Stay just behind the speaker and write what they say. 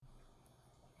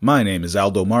My name is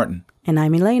Aldo Martin. And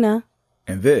I'm Elena.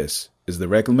 And this is the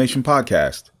Reclamation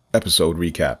Podcast, episode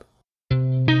recap.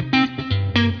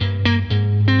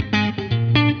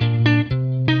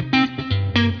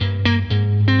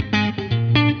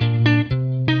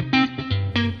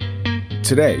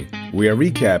 Today, we are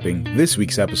recapping this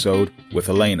week's episode with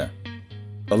Elena.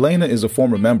 Elena is a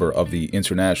former member of the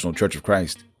International Church of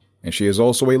Christ, and she is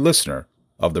also a listener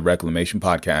of the Reclamation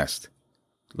Podcast.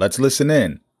 Let's listen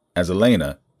in as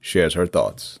Elena shares her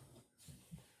thoughts.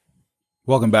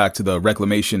 Welcome back to the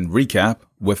Reclamation Recap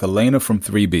with Elena from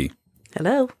 3B.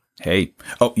 Hello. Hey.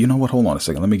 Oh, you know what? Hold on a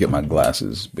second. Let me get my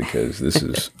glasses because this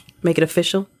is... Make it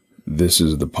official? This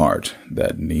is the part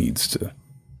that needs to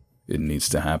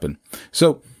happen.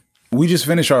 So we just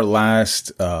finished our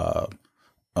last, the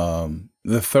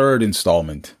third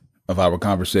installment of our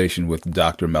conversation with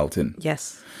Dr. Melton.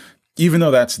 Yes. Even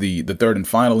though that's the third and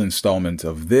final installment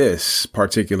of this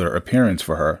particular appearance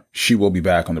for her, she will be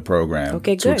back on the program.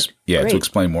 Okay, good. To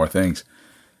explain more things.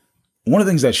 One of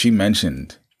the things that she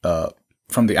mentioned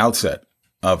from the outset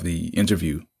of the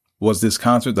interview was this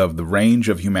concept of the range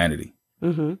of humanity.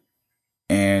 Mm-hmm.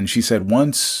 And she said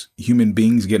once human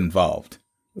beings get involved,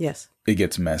 yes, it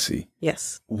gets messy.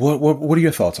 Yes. What are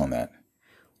your thoughts on that?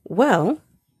 Well,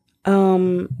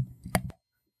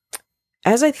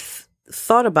 as I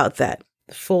thought about that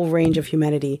full range of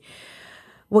humanity,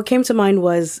 what came to mind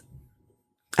was,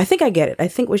 I think I get it. I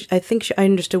think I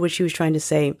understood what she was trying to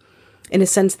say, in a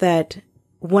sense that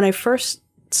when I first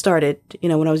started,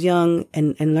 when I was young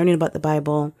and learning about the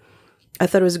Bible, I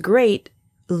thought it was great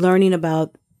learning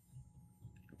about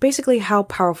basically how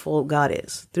powerful God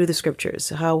is through the scriptures,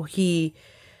 how he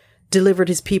delivered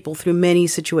his people through many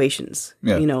situations,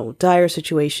 dire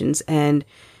situations, and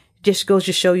just goes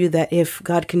to show you that if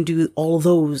God can do all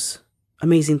those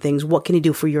amazing things, what can he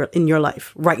do in your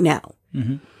life right now?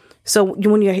 Mm-hmm. So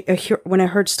when I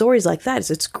heard stories like that,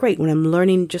 it's great. When I'm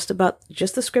learning just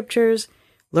the scriptures,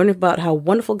 learning about how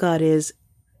wonderful God is,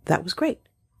 that was great.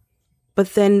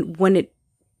 But then when it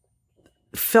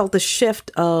felt the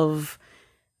shift of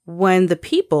when the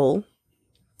people,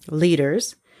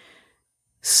 leaders,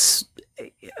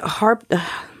 I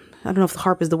don't know if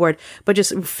harp is the word, but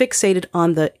just fixated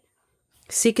on the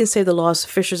seek and save the lost,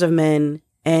 fishers of men.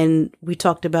 And we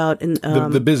talked about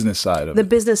the business side of it. The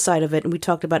business side of it. And we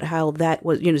talked about how that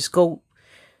was, just go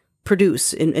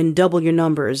produce and double your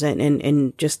numbers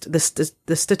and just the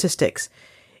statistics.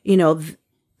 Then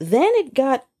it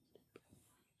got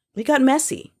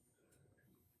messy.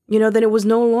 Then it was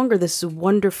no longer this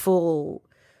wonderful,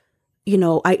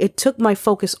 it took my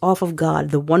focus off of God,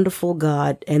 the wonderful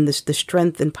God, and the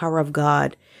strength and power of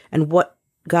God, and what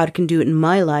God can do in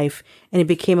my life. And it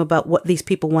became about what these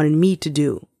people wanted me to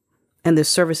do and the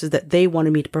services that they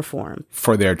wanted me to perform.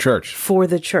 For their church. For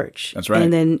the church. That's right.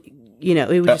 And then, it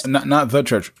was just... Not the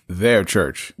church, their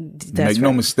church. Make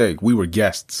no mistake, we were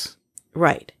guests.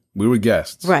 Right. We were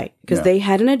guests. Right. Because they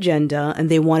had an agenda and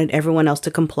they wanted everyone else to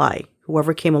comply.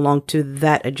 Whoever came along to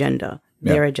that agenda,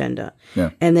 their agenda. Yeah.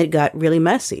 And it got really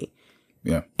messy.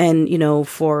 Yeah. And,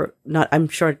 I'm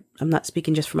sure I'm not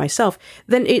speaking just for myself.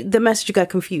 Then the message got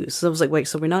confused. So I was like, wait,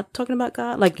 so we're not talking about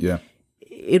God?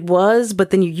 It was,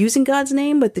 but then you're using God's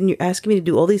name, but then you're asking me to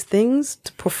do all these things,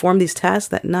 to perform these tasks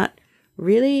that not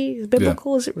really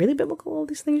biblical. Yeah. Is it really biblical, all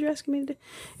these things you're asking me to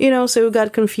do? So it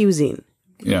got confusing.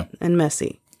 Yeah. And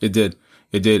messy. It did.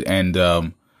 And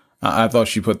I thought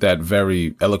she put that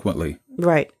very eloquently.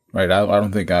 Right. Right. I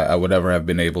don't think I would ever have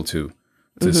been able to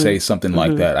say something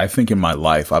like that. I think in my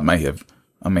life I may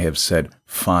have said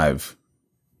 5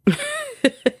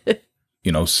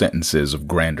 sentences of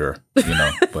grandeur,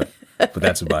 but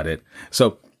that's about it.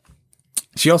 So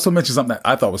she also mentioned something that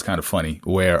I thought was kind of funny,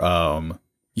 where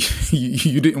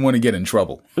you didn't want to get in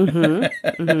trouble. Mm-hmm.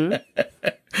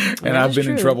 Mm-hmm. And I've been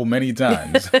in trouble many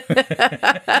times.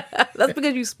 That's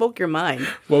because you spoke your mind.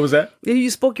 What was that? You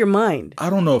spoke your mind. I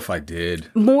don't know if I did.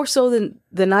 More so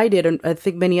than I did, and I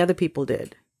think many other people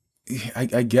did.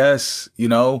 I guess,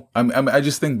 I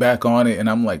just think back on it and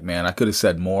I'm like, man, I could have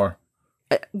said more.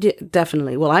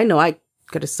 Definitely. Well, I know I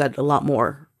could have said a lot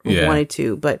more if I wanted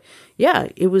to. But yeah,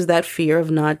 it was that fear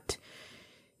of not,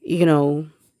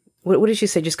 what did she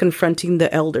say? Just confronting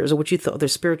the elders, or what you thought, the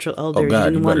spiritual elders. Oh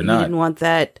God, you didn't want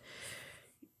that,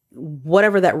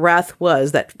 whatever that wrath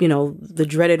was, that, the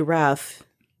dreaded wrath.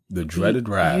 The dreaded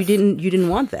wrath. You didn't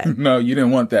want that. No, you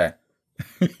didn't want that.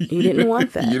 You didn't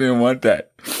want that. You didn't want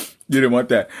that. You didn't want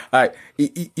that.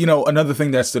 Another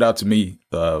thing that stood out to me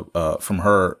from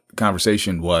her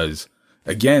conversation was,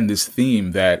 again, this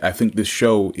theme that I think this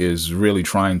show is really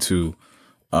trying to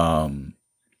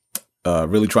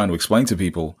explain to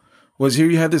people was, here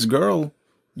you had this girl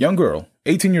young girl,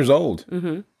 18 years old,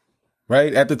 Mm-hmm.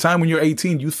 right? At the time when you're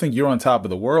 18, you think you're on top of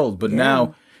the world. But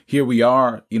now here we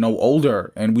are,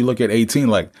 older, and we look at 18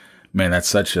 like, man, that's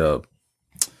such a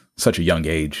young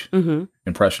age,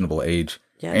 impressionable age.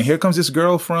 Yes. And here comes this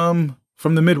girl from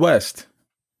the Midwest,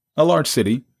 a large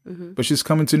city, but she's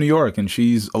coming to New York and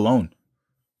she's alone.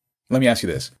 Let me ask you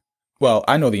this. Well,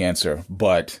 I know the answer,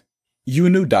 but you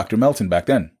knew Dr. Melton back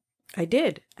then. I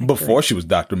did. Actually. Before she was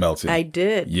Dr. Melton. I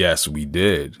did. Yes, we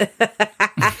did.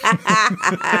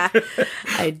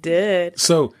 I did.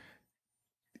 So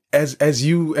as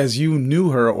you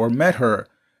knew her or met her,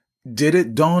 did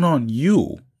it dawn on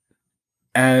you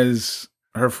as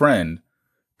her friend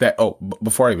that,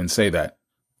 before I even say that,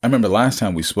 I remember last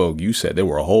time we spoke, you said there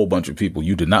were a whole bunch of people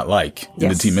you did not like in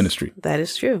the teen ministry. That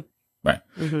is true. Right.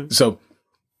 So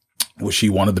was she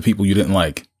one of the people you didn't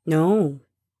like? No.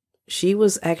 She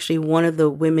was actually one of the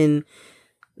women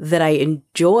that I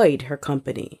enjoyed her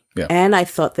company. Yeah. And I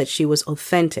thought that she was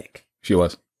authentic. She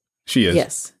was. She is.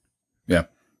 Yes. Yeah.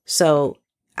 So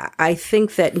I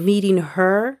think that meeting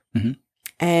her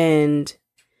and,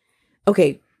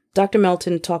 okay, Dr.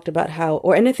 Melton talked about how,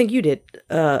 and I think you did,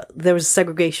 there was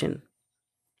segregation.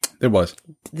 There was.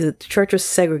 The church was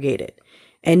segregated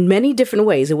in many different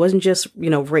ways. It wasn't just,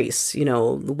 race,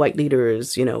 the white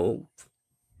leaders,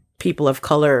 people of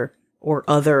color or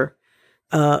other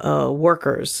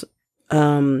workers.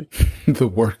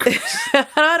 The workers.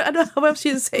 I don't know how else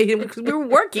you say it, because we were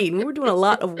working. We were doing a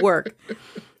lot of work.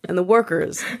 And the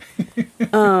workers.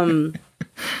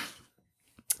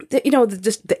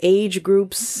 Just the age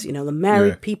groups, the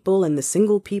married people and the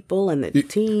single people and the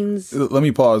teens. Let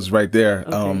me pause right there.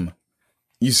 Okay.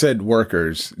 You said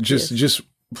workers. Just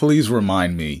please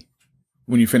remind me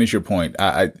when you finish your point.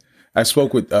 I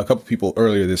spoke with a couple people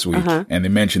earlier this week, and they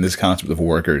mentioned this concept of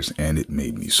workers, and it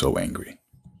made me so angry.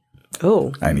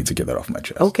 Oh. I need to get that off my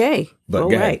chest. Okay. But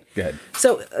go ahead.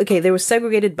 So, okay, they were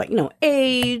segregated by,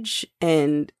 age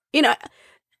and, and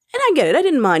I get it. I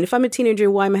didn't mind. If I'm a teenager,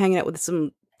 why am I hanging out with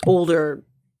some older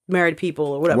married people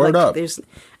or whatever? Word up. There's,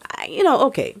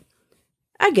 okay.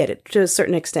 I get it to a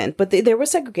certain extent, but there was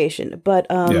segregation. But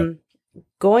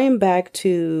going back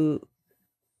to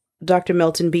Dr.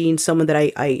 Melton being someone that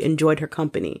I enjoyed her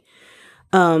company,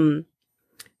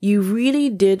 you really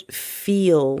did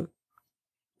feel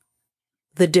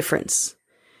the difference.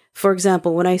 For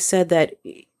example, when I said that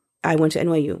I went to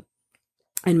NYU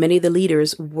and many of the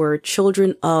leaders were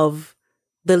children of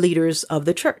the leaders of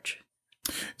the church.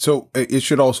 So it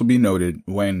should also be noted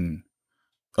when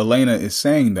Elena is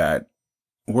saying that,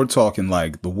 we're talking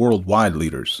like the worldwide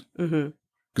leaders,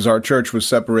 because our church was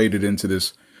separated into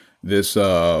this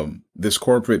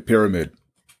corporate pyramid,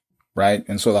 right?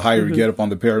 And so the higher you get up on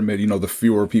the pyramid, the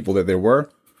fewer people that there were.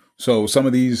 So some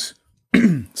of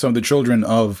the children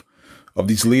of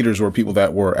these leaders were people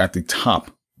that were at the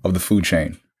top of the food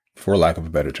chain, for lack of a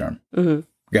better term. Go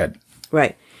ahead.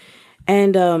 Right.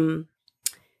 And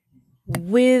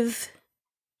with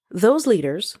those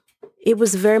leaders, it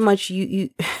was very much you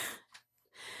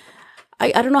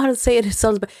I don't know how to say it. It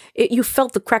sounds, but you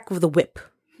felt the crack of the whip.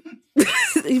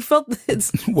 You felt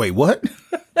it's. Wait, what?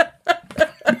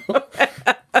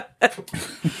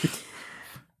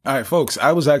 All right, folks,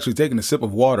 I was actually taking a sip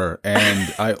of water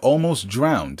and I almost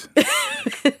drowned.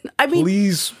 I mean,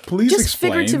 please just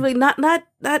explain. Figuratively, not.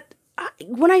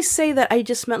 When I say that, I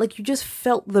just meant like you just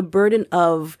felt the burden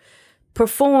of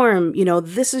perform.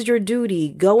 This is your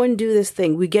duty. Go and do this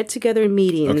thing. We get together in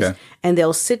meetings, and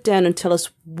they'll sit down and tell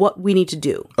us what we need to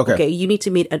do. Okay, you need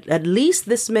to meet at least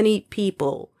this many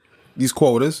people. These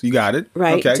quotas, you got it,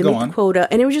 right? Okay, to go meet on. The quota,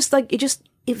 and it was just like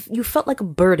if you felt like a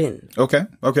burden. Okay.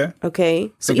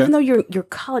 So even though you're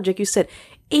college, like you said,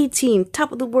 18,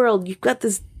 top of the world, you've got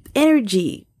this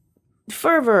energy,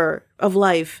 fervor of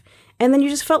life, and then you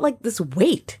just felt like this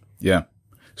weight. Yeah.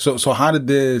 So how did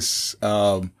this?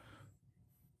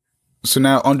 So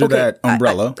now under that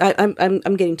umbrella,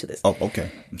 I'm getting to this. Oh, okay.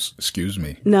 Excuse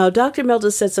me. Now, Dr.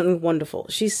 Melton said something wonderful.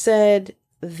 She said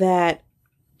that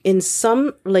in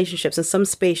some relationships, in some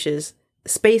spaces,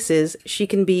 she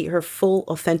can be her full,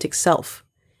 authentic self.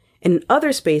 In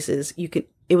other spaces,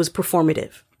 it was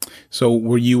performative. So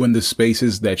were you in the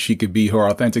spaces that she could be her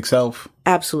authentic self?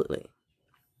 Absolutely.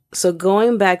 So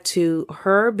going back to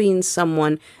her being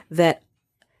someone that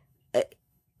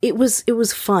it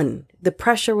was fun. The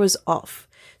pressure was off.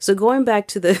 So going back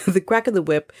to the crack of the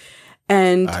whip,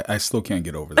 and I still can't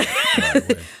get over that. By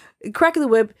the way. Crack of the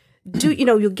whip.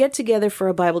 You'll get together for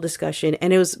a Bible discussion,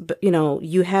 and it was,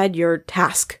 you had your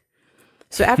task.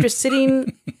 So after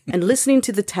sitting and listening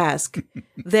to the task,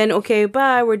 then, okay,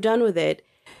 bye, we're done with it.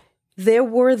 There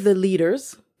were the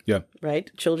leaders, Yeah. Right?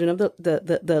 Children of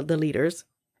the leaders.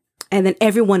 And then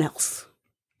everyone else.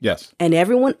 Yes. And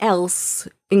everyone else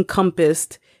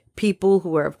encompassed people who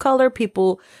were of color,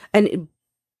 and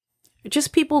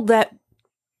just people that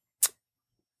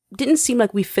didn't seem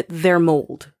like we fit their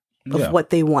mold of what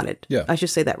they wanted. Yeah. I should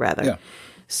say that rather. Yeah.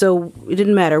 So it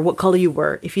didn't matter what color you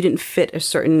were if you didn't fit a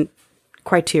certain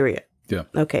criteria. Yeah.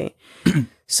 Okay.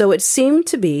 So it seemed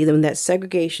to be that in that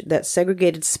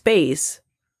segregated space,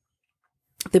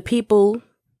 the people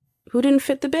who didn't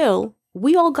fit the bill,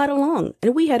 we all got along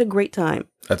and we had a great time.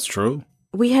 That's true.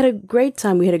 We had a great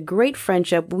time. We had a great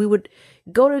friendship. We would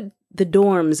go to the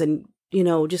dorms and,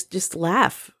 just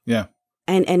laugh. Yeah.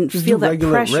 And Just feel do that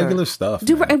pressure. Regular stuff.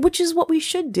 Which is what we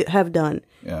should have done.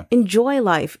 Yeah. Enjoy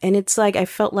life. And it's like, I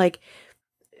felt like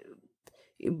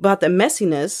about the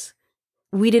messiness,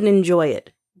 we didn't enjoy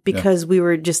it because we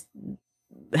were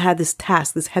had this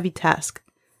heavy task.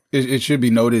 It should be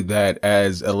noted that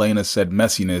as Elena said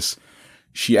messiness,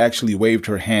 she actually waved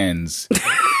her hands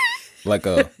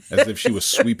as if she was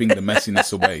sweeping the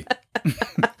messiness away.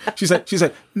 She's like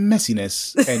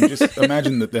messiness, and just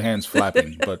imagine the hands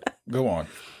flapping. But go on.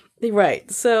 Right.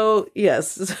 So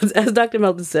yes, as Dr.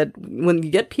 Melton said, when you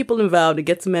get people involved, it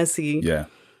gets messy. Yeah.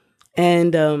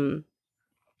 And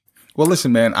well,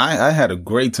 listen, man, I had a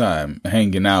great time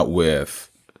hanging out with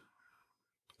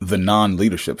the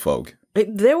non-leadership folk.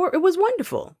 It was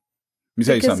wonderful. Let me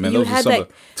tell you something, man. Those are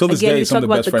till this day, some of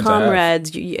the best friends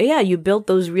comrades. I have. You built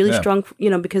those really strong,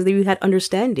 because you had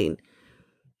understanding.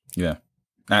 Yeah.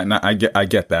 I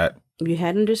get that. You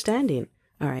had understanding.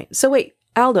 All right. So wait,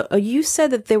 Aldo, you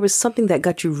said that there was something that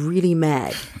got you really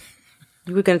mad.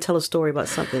 You were going to tell a story about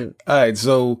something. All right.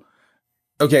 So,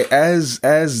 okay, as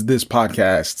this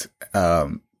podcast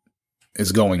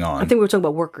is going on. I think we were talking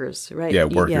about workers, right? Yeah,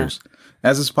 workers. Yeah.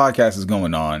 As this podcast is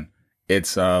going on,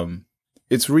 it's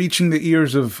reaching the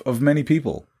ears of many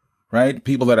people, right?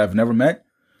 People that I've never met.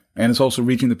 And it's also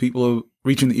reaching the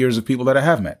ears of people that I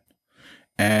have met.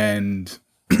 And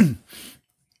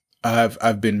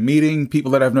I've been meeting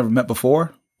people that I've never met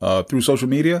before through social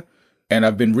media, and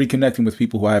I've been reconnecting with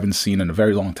people who I haven't seen in a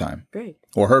very long time. Great.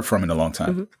 Or heard from in a long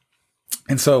time. Mm-hmm.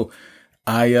 And so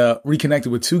I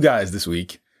reconnected with two guys this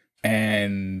week,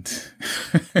 and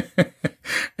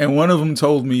and one of them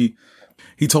told me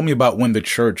about when the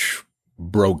church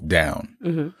broke down.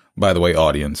 Mm-hmm. By the way,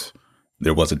 audience,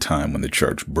 there was a time when the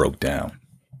church broke down.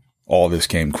 All this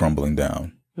came crumbling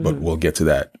down. But we'll get to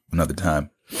that another time.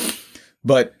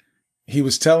 But he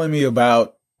was telling me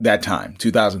about that time,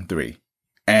 2003,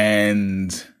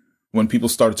 and when people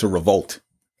started to revolt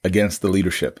against the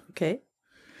leadership. Okay.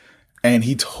 And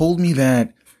he told me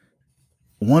that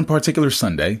one particular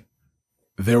Sunday,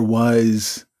 there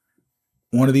was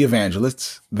one of the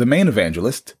evangelists, the main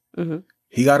evangelist. Mm-hmm.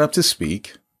 He got up to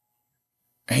speak,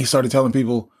 and he started telling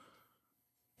people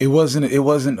it wasn't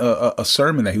a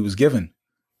sermon that he was giving.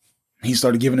 He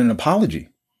started giving an apology.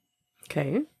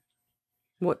 Okay.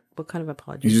 What kind of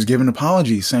apology? He's just giving an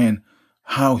apology saying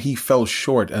how he fell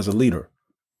short as a leader.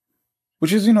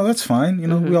 Which is, that's fine.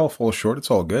 We all fall short. It's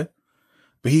all good.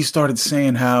 But he started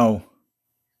saying how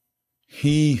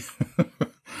one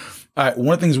of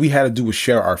the things we had to do was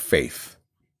share our faith.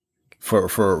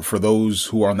 For those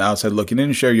who are on the outside looking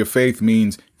in, share your faith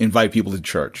means invite people to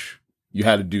church. You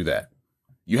had to do that.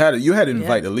 You had to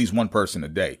invite at least one person a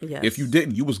day. Yes. If you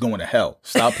didn't, you was going to hell.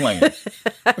 Stop playing.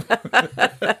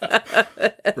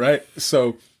 Right?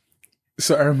 So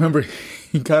I remember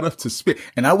he got up to speak,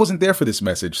 and I wasn't there for this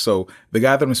message. So the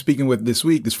guy that I'm speaking with this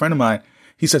week, this friend of mine,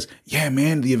 he says, "Yeah,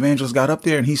 man, the evangelist got up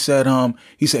there and he said,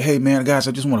 hey, man, guys,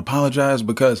 I just want to apologize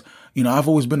because, I've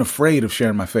always been afraid of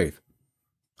sharing my faith.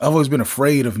 I've always been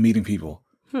afraid of meeting people,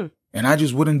 and I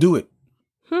just wouldn't do it."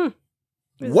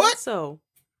 What? So.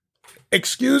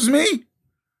 Excuse me?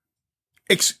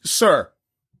 Sir,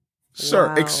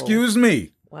 wow. Excuse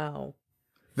me. Wow.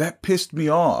 That pissed me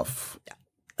off.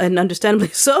 And understandably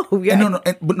so. Yeah.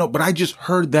 But I just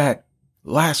heard that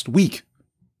last week.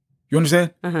 You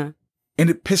understand? Uh-huh. And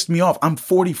it pissed me off. I'm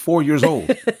 44 years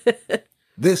old.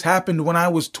 This happened when I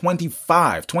was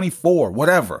 25, 24,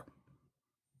 whatever.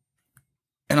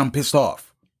 And I'm pissed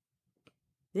off.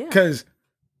 Yeah. Because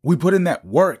we put in that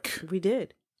work. We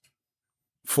did.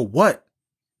 For what?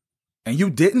 And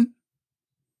you didn't?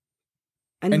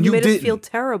 And you made us feel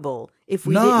terrible if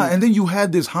we didn't. And then you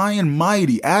had this high and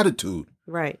mighty attitude.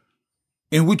 Right.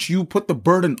 In which you put the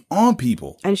burden on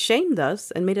people. And shamed us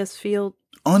and made us feel...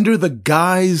 Under the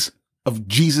guise of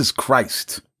Jesus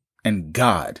Christ and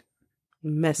God.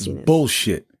 Messiness.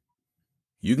 Bullshit.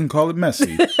 You can call it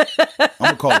messy. I'm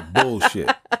going to call it bullshit.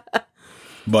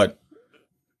 But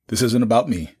this isn't about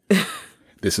me.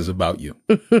 This is about you.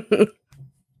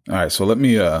 All right, so let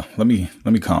me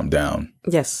calm down.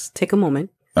 Yes, take a moment.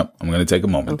 Oh, I'm going to take a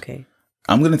moment. Okay.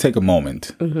 I'm going to take a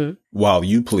moment while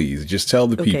you please just tell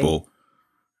the people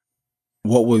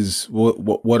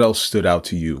what else stood out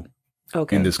to you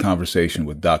in this conversation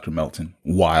with Dr. Melton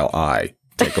while I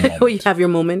take a moment. Oh, you have your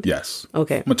moment? Yes.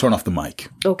 Okay. I'm going to turn off the mic.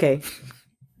 Okay.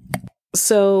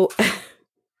 So,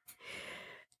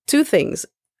 two things.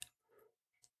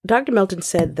 Dr. Melton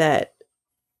said that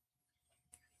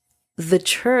the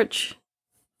church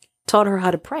taught her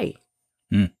how to pray.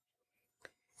 Mm.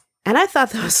 And I thought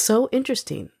that was so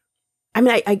interesting. I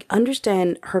mean, I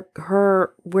understand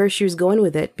her where she was going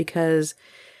with it, because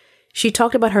she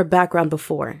talked about her background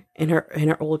before in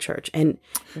her old church, and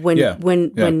when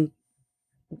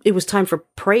it was time for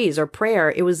praise or prayer,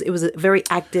 it was a very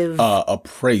active a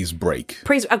praise break.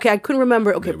 Praise. Okay, I couldn't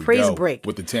remember. Okay, praise break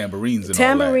with the tambourines and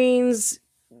tambourines.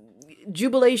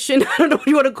 Jubilation, I don't know what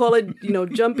you want to call it,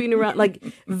 jumping around, like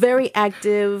very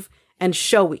active and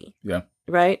showy. Yeah.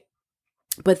 Right?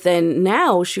 But then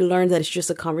now she learned that it's just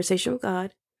a conversation with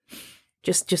God.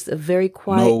 Just a very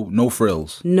quiet. No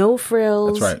frills. No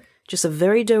frills. That's right. Just a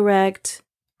very direct,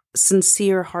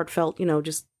 sincere, heartfelt,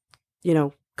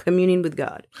 communing with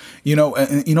God. And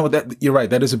that you're right.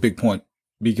 That is a big point,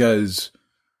 because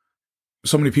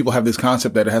so many people have this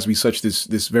concept that it has to be such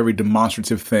this very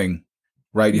demonstrative thing.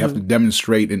 Right. You have to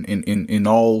demonstrate in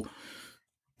all,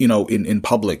 in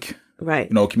public, right.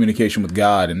 Communication with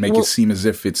God, and make it seem as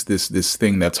if it's this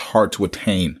thing that's hard to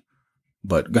attain.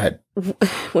 But go ahead.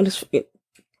 Well, it's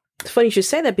funny you should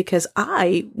say that, because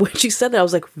when she said that, I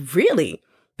was like, really?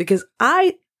 Because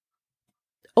I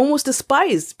almost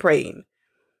despised praying,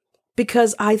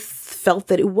 because I felt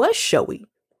that it was showy.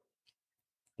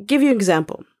 Give you an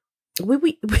example.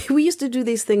 We used to do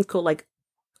these things called like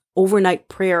overnight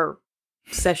prayer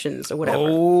sessions or whatever.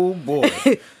 Oh boy,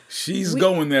 she's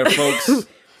going there, folks.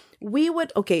 We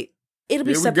would it'll be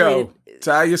Here separated. We go.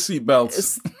 Tie your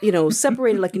seatbelts.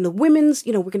 Separated like in the women's.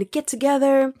 We're gonna get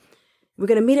together. We're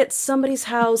gonna meet at somebody's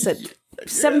house at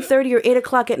 7:30 or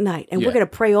 8:00 at night, and we're gonna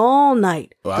pray all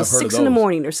night till 6 in the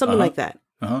morning or something like that.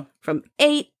 From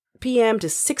 8 p.m. to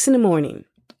 6 in the morning.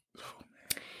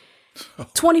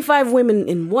 25 women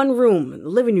in one room, in the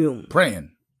living room,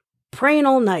 praying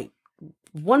all night.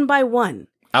 One by one.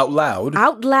 Out loud.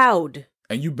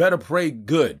 And you better pray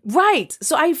good. Right.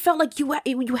 So I felt like you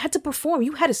had to perform.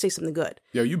 You had to say something good.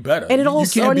 Yeah, you better. And you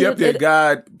can't be up there,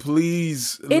 God,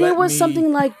 please and it was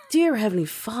something like, Dear Heavenly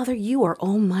Father, you are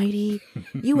almighty.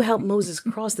 You helped Moses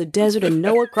cross the desert and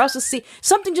Noah cross the sea.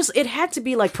 Something it had to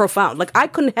be like profound. Like I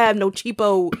couldn't have no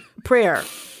cheapo prayer.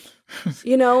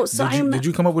 So did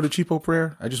you come up with a cheapo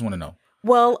prayer? I just want to know.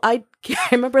 Well, I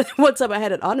remember one time I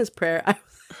had an honest prayer.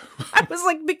 I was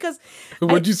like, because...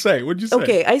 What'd you say?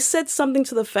 Okay, I said something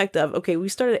to the effect of, we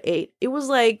started at 8. It was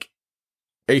like...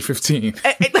 8:15.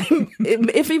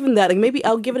 If even that, like maybe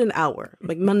I'll give it an hour,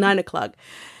 like 9 o'clock.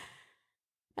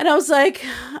 And I was like,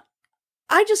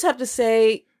 I just have to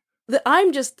say that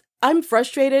I'm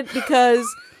frustrated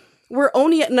because we're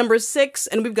only at number 6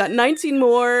 and we've got 19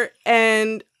 more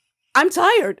and I'm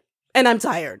tired.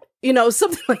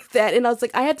 Something like that. And I was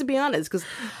like, I had to be honest, because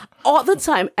all the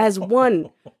time, as 1,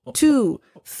 2,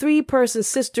 3 person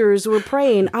sisters were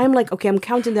praying, I'm like, okay, I'm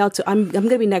counting down to, I'm going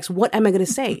to be next. What am I going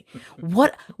to say?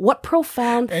 What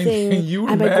profound thing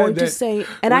am I going to say?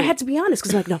 And I had to be honest,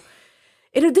 because I'm like, no.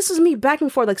 This was me back and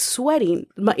forth, like sweating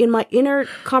in my inner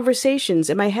conversations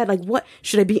in my head. Like, what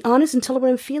should I be honest and tell her what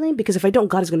I'm feeling? Because if I don't,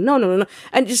 God is going to no,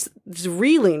 and just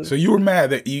reeling. So you were mad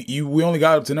that we only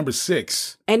got up to number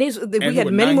 6, and we had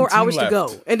many more hours to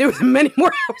go, and there was many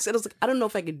more hours. And I was like, I don't know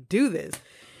if I could do this,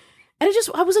 and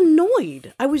I was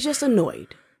annoyed. I was just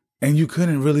annoyed. And you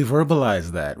couldn't really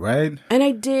verbalize that, right? And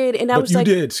I did, and I was like,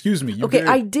 you did. Excuse me. Okay,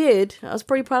 I did. I was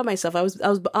pretty proud of myself. I was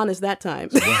honest that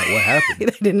time. So what happened?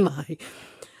 I didn't lie.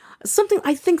 Something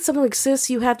like,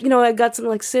 sis, you have, I got something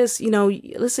like, sis,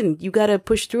 listen, you got to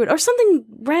push through it, or something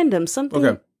random, some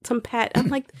pat. I'm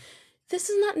like, this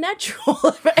is not natural.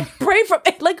 Pray from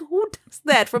like, who does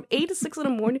that from 8 to 6 in the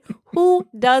morning? Who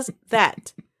does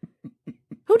that?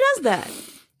 Who does that?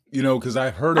 Because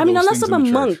I've heard of those unless things I'm in a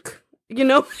the monk.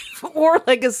 Or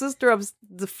like a sister of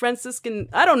the Franciscan,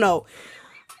 I don't know.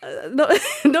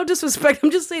 No disrespect.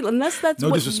 I'm just saying, unless that's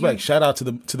no disrespect. Shout out to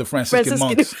the Franciscan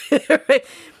monks. Right?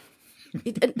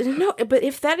 No, but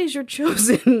if that is your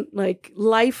chosen like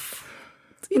life,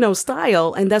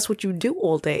 style, and that's what you do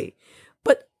all day,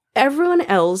 but everyone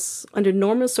else under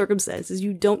normal circumstances,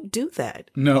 you don't do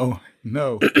that. No.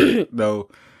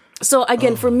 So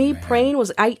again, for me, praying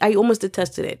was, I almost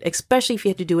detested it, especially if you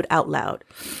had to do it out loud,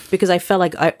 because I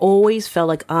always felt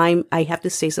like I have to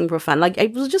say something profound. Like I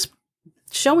was just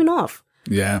showing off.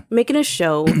 Yeah. Making a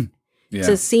show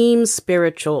to seem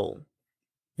spiritual.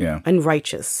 Yeah. And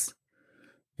righteous.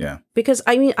 Yeah. Because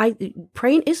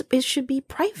praying it should be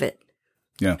private.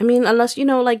 Yeah. I mean, unless,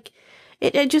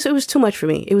 it was too much for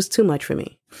me. It was too much for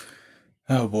me.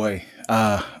 Oh boy.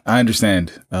 I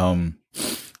understand. And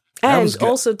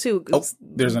also too.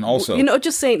 There's an also.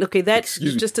 Just saying, okay, that's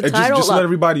just to tie it all just up. let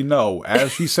everybody know,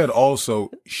 as she said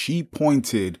also, she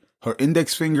pointed her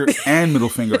index finger and middle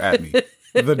finger at me.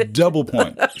 The double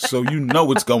point. So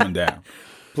it's going down.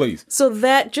 Please. So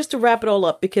that, just to wrap it all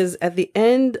up, because at the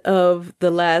end of the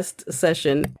last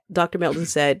session, Dr. Melton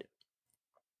said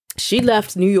she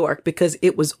left New York because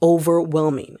it was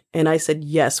overwhelming. And I said,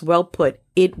 yes, well put.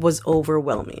 It was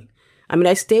overwhelming. I mean,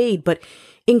 I stayed, but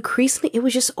increasingly, it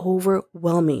was just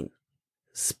overwhelming.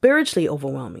 Spiritually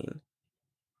overwhelming.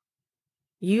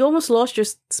 You almost lost your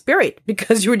spirit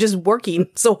because you were just working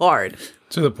so hard.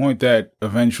 To the point that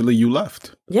eventually you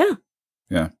left. Yeah.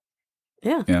 Yeah.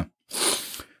 Yeah. Yeah.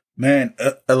 Man,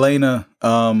 Elena,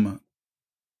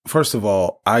 first of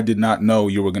all, I did not know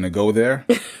you were going to go there.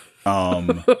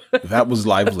 That was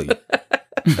lively.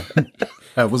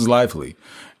 That was lively.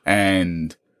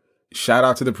 And shout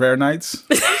out to the prayer nights.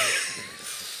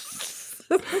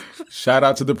 Shout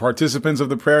out to the participants of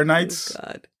the prayer nights. Oh,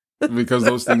 God. Because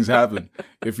those things happen.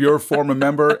 If you're a former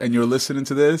member and you're listening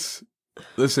to this,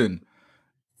 listen,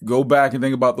 go back and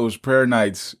think about those prayer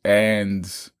nights,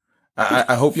 and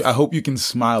I hope you can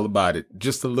smile about it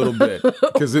just a little bit,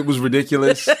 because it was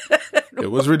ridiculous. It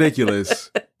was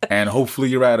ridiculous, and hopefully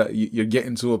you're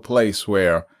getting to a place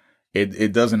where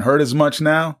it doesn't hurt as much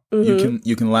now. Mm-hmm.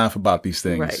 You can laugh about these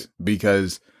things, right?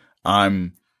 Because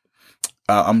I'm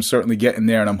certainly getting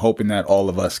there, and I'm hoping that all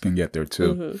of us can get there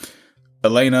too. Mm-hmm.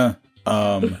 Elena,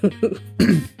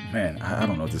 man, I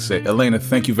don't know what to say. Elena,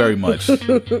 thank you very much.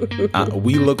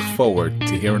 We look forward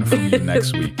to hearing from you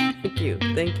next week.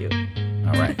 Thank you.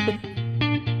 All right.